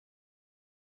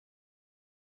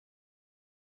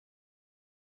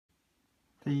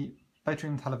The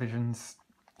bedroom televisions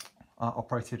are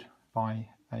operated by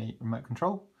a remote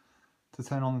control. To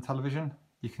turn on the television,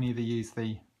 you can either use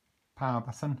the power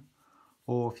button,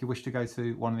 or if you wish to go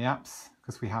to one of the apps,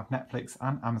 because we have Netflix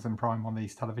and Amazon Prime on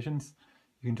these televisions,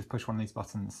 you can just push one of these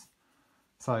buttons.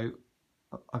 So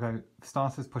I'll go for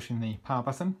starters, pushing the power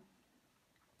button.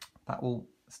 That will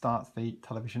start the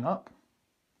television up.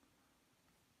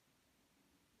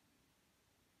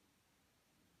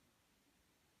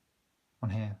 On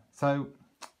here. So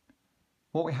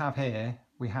what we have here,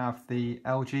 we have the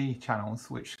LG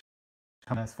channels, which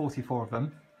there's 44 of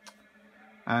them,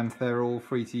 and they're all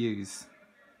free to use.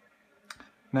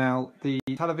 Now the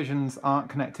televisions aren't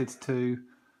connected to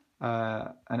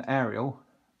an aerial,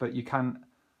 but you can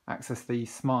access the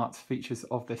smart features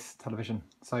of this television.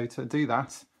 So to do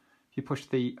that, if you push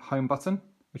the home button,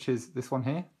 which is this one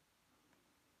here,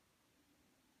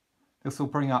 this will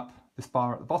bring up this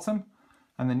bar at the bottom,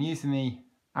 and then using the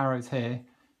arrows here,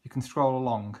 you can scroll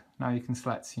along. Now you can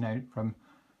select, from,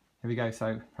 here we go,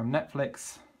 so from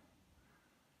Netflix,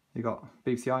 you've got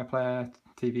BBC iPlayer,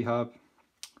 TV Hub,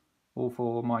 all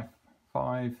for My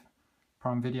 5,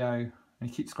 Prime Video, and you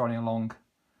keep scrolling along.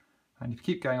 And if you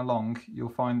keep going along, you'll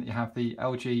find that you have the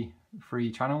LG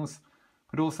free channels,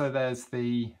 but also there's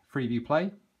the Freeview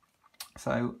Play.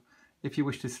 So if you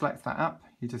wish to select that app,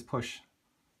 you just push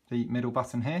the middle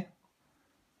button here.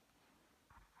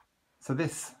 So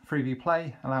this Freeview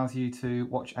Play allows you to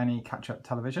watch any catch-up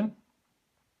television,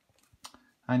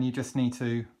 and you just need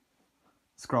to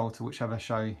scroll to whichever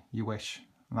show you wish,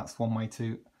 and that's one way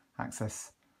to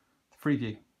access the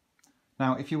Freeview.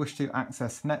 Now if you wish to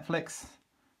access Netflix,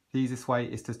 the easiest way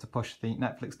is just to push the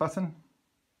Netflix button.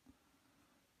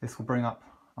 This will bring up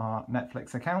our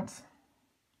Netflix account,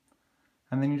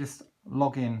 and then you just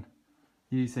log in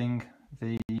using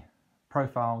the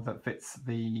profile that fits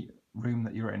the room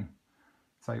that you're in.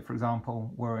 So for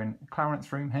example, we're in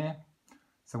Clarence room here.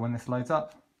 So when this loads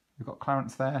up, we've got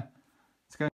Clarence there.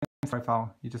 To go into the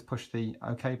profile, you just push the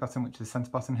OK button, which is the center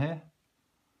button here,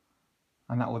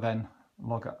 and that will then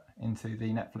log up into the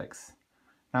Netflix.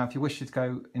 Now if you wish to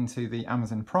go into the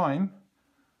Amazon Prime,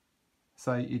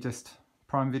 so you just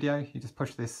Prime Video, you just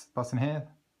push this button here.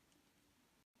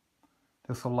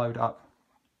 This will load up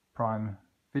Prime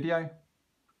Video.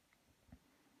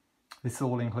 This is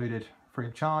all included free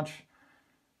of charge.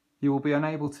 You will be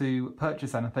unable to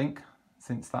purchase anything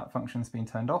since that function's been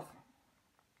turned off,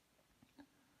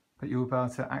 but you will be able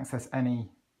to access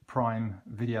any Prime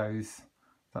videos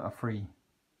that are free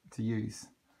to use.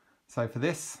 So for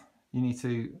this, you need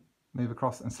to move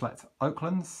across and select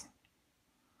Oaklands,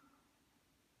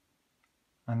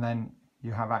 and then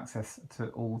you have access to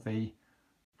all the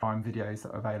Prime videos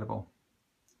that are available.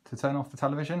 To turn off the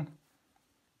television,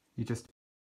 you just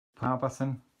power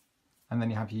button, and then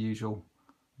you have your usual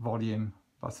volume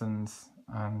buttons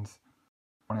and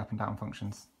running up and down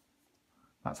functions.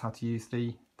 That's how to use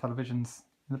the televisions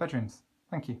in the bedrooms.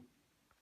 Thank you.